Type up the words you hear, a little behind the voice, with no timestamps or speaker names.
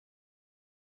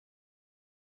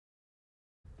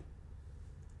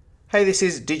Hey, this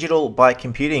is Digital by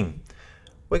Computing.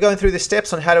 We're going through the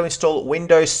steps on how to install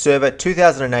Windows Server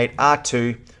 2008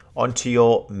 R2 onto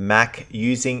your Mac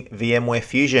using VMware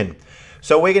Fusion.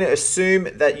 So we're going to assume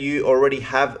that you already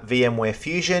have VMware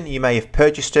Fusion. You may have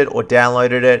purchased it or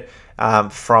downloaded it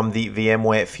from the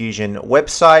VMware Fusion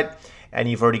website, and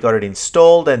you've already got it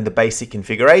installed and the basic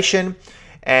configuration.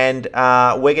 And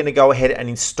we're going to go ahead and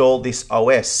install this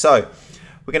OS. So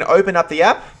we're going to open up the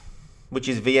app, which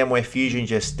is VMware Fusion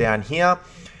just down here.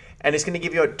 And it's going to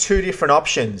give you two different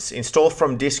options: install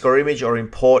from disk or image, or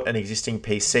import an existing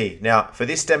PC. Now, for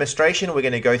this demonstration, we're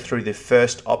going to go through the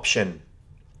first option.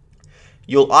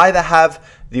 You'll either have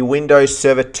the Windows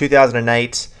Server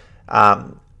 2008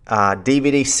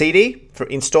 DVD CD for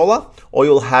installer, or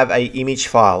you'll have an image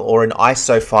file or an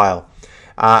ISO file.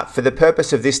 For the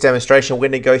purpose of this demonstration, we're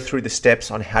going to go through the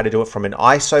steps on how to do it from an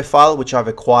ISO file, which I've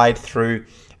acquired through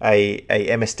a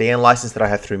MSDN license that I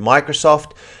have through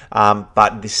Microsoft,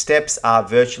 but the steps are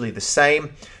virtually the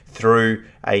same through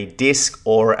a disk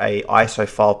or a ISO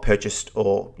file purchased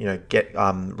or get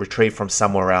retrieved from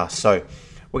somewhere else. So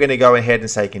we're going to go ahead and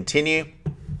say continue.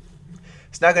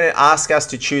 It's now going to ask us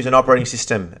to choose an operating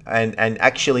system and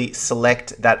actually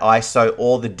select that ISO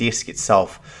or the disk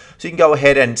itself. So you can go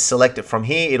ahead and select it from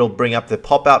here. It'll bring up the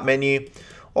pop-out menu,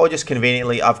 or just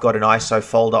conveniently, I've got an ISO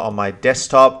folder on my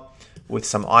desktop with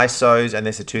some ISOs, and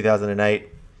there's a 2008,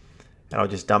 and I'll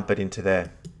just dump it into there.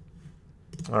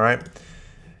 All right,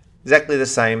 exactly the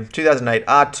same, 2008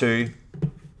 R2.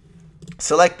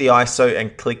 Select the ISO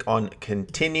and click on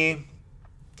continue.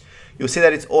 You'll see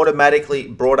that it's automatically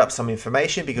brought up some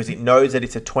information because it knows that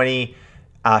it's a 2008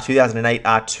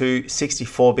 R2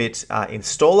 64-bit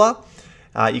installer.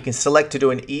 You can select to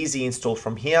do an easy install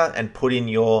from here and put in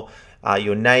your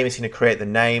name. It's going to create the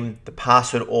name, the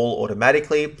password, all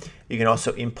automatically. You can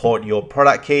also import your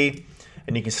product key,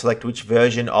 and you can select which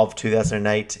version of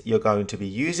 2008 you're going to be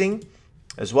using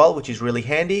as well, which is really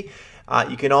handy.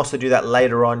 You can also do that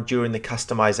later on during the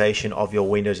customization of your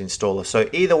Windows installer. So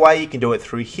either way, you can do it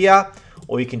through here,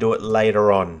 or you can do it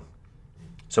later on.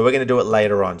 So we're going to do it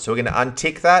later on. So we're going to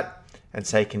untick that and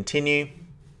say continue.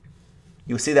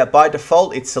 You'll see that by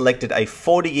default, it's selected a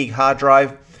 40 gig hard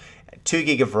drive, 2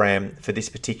 gig of RAM for this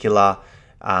particular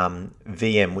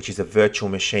VM, which is a virtual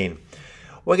machine.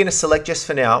 We're going to select, just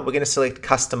for now, we're going to select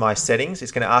customize settings.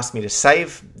 It's going to ask me to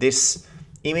save this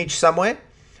image somewhere.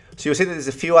 So you'll see that there's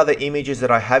a few other images that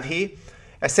I have here.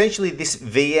 Essentially, this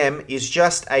VM is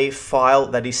just a file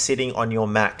that is sitting on your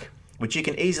Mac, which you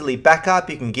can easily back up.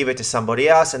 You can give it to somebody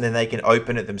else, and then they can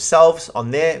open it themselves on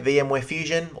their VMware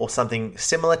Fusion or something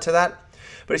similar to that.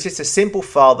 But it's just a simple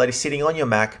file that is sitting on your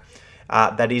Mac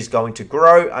that is going to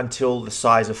grow until the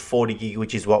size of 40 gig,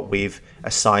 which is what we've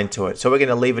assigned to it. So we're going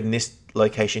to leave it in this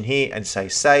location here and say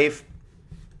save.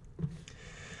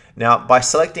 Now, by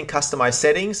selecting customize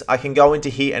settings, I can go into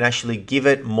here and actually give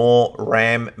it more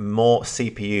RAM, more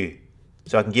CPU.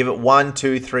 So I can give it 1,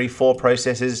 2, 3, 4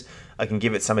 processors. I can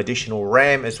give it some additional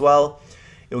RAM as well.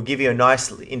 It will give you a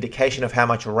nice indication of how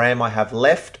much RAM I have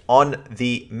left on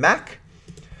the Mac.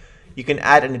 You can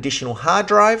add an additional hard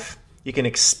drive. You can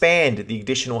expand the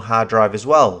additional hard drive as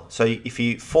well. So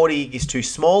if 40 gig is too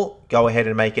small, go ahead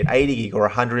and make it 80 gig or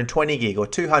 120 gig or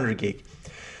 200 gig.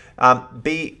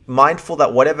 Be mindful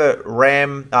that whatever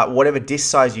RAM, whatever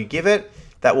disk size you give it,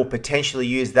 that will potentially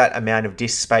use that amount of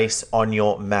disk space on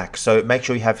your Mac. So make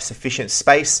sure you have sufficient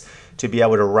space to be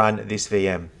able to run this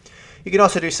VM. You can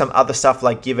also do some other stuff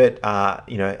like give it, have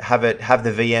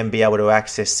the VM be able to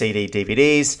access CD,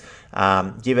 DVDs,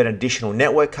 give it additional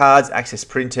network cards, access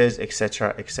printers,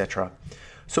 etc., etc.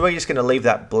 So we're just going to leave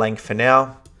that blank for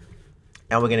now,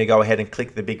 and we're going to go ahead and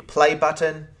click the big play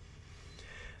button.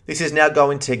 This is now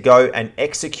going to go and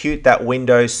execute that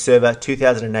Windows Server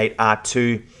 2008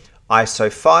 R2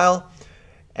 ISO file,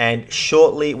 and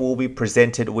shortly we'll be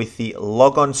presented with the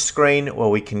logon screen where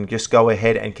we can just go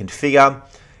ahead and configure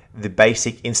the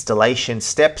basic installation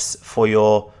steps for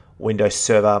your Windows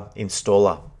Server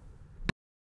installer.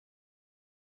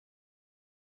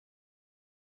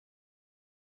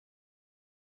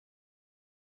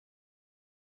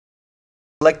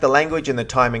 Select the language and the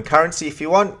time and currency if you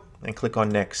want, and click on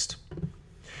next.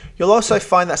 You'll also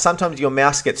find that sometimes your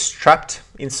mouse gets trapped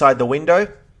inside the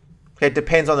window. It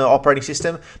depends on the operating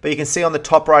system, but you can see on the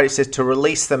top right it says to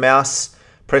release the mouse,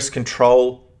 press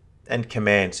Control and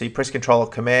Command. So you press Control or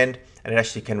Command, and it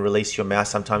actually can release your mouse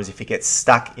sometimes if it gets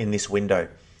stuck in this window.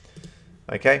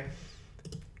 Okay,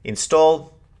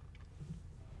 install.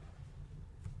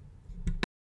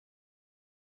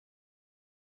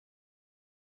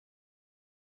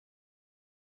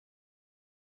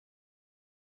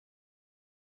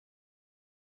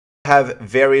 have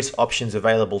various options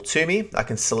available to me. I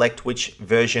can select which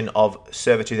version of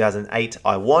Server 2008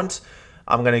 I want.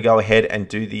 I'm going to go ahead and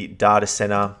do the data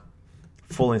center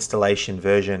full installation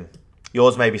version.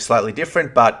 Yours may be slightly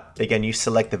different, but again, you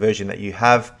select the version that you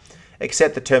have,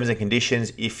 accept the terms and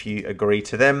conditions if you agree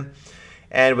to them.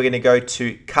 And we're going to go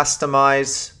to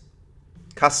customize,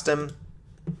 custom.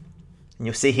 And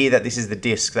you'll see here that this is the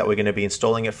disk that we're going to be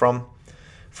installing it from,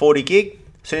 40 gig.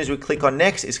 As soon as we click on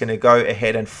next, it's going to go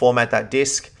ahead and format that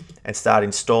disk and start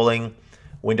installing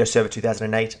Windows Server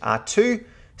 2008 R2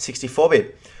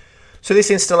 64-bit. So this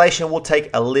installation will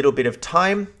take a little bit of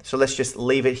time. So let's just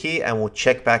leave it here and we'll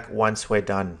check back once we're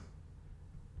done.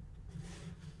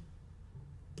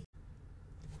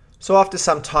 So after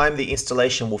some time, the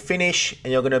installation will finish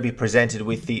and you're going to be presented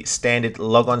with the standard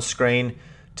logon screen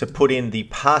to put in the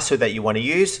password that you want to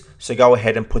use. So go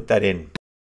ahead and put that in.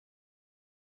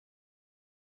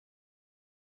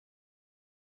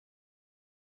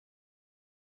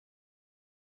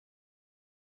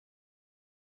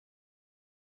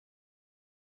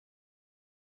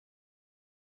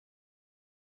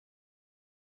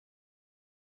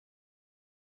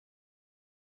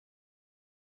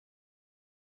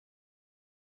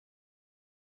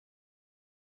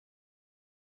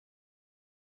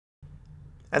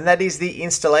 And that is the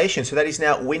installation. So that is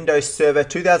now Windows Server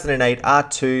 2008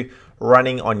 R2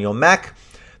 running on your Mac.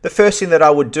 The first thing that I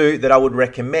would do, that I would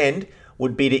recommend,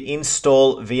 would be to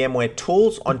install VMware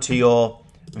tools onto your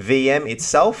VM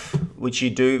itself, which you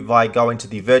do by going to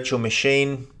the virtual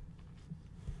machine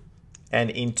and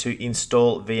into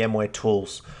install VMware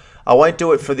tools. I won't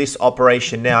do it for this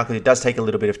operation now because it does take a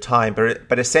little bit of time,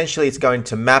 but essentially it's going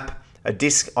to map a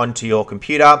disk onto your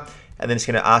computer, and then it's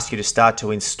going to ask you to start to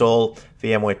install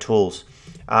VMware tools.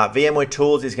 VMware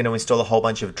tools is going to install a whole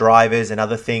bunch of drivers and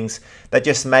other things that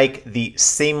just make the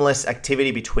seamless activity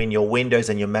between your Windows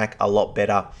and your Mac a lot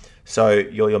better. So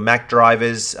your Mac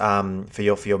drivers for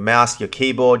your mouse, your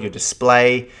keyboard, your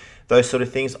display, those sort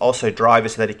of things. Also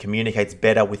drivers so that it communicates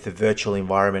better with the virtual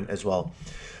environment as well.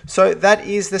 So that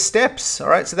is the steps. All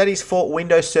right, so that is for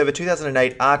Windows Server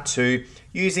 2008 R2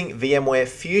 using VMware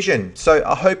Fusion. So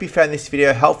I hope you found this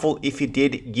video helpful. If you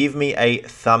did, give me a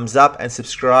thumbs up and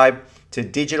subscribe to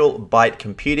Digital Byte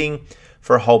Computing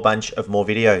for a whole bunch of more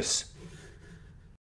videos.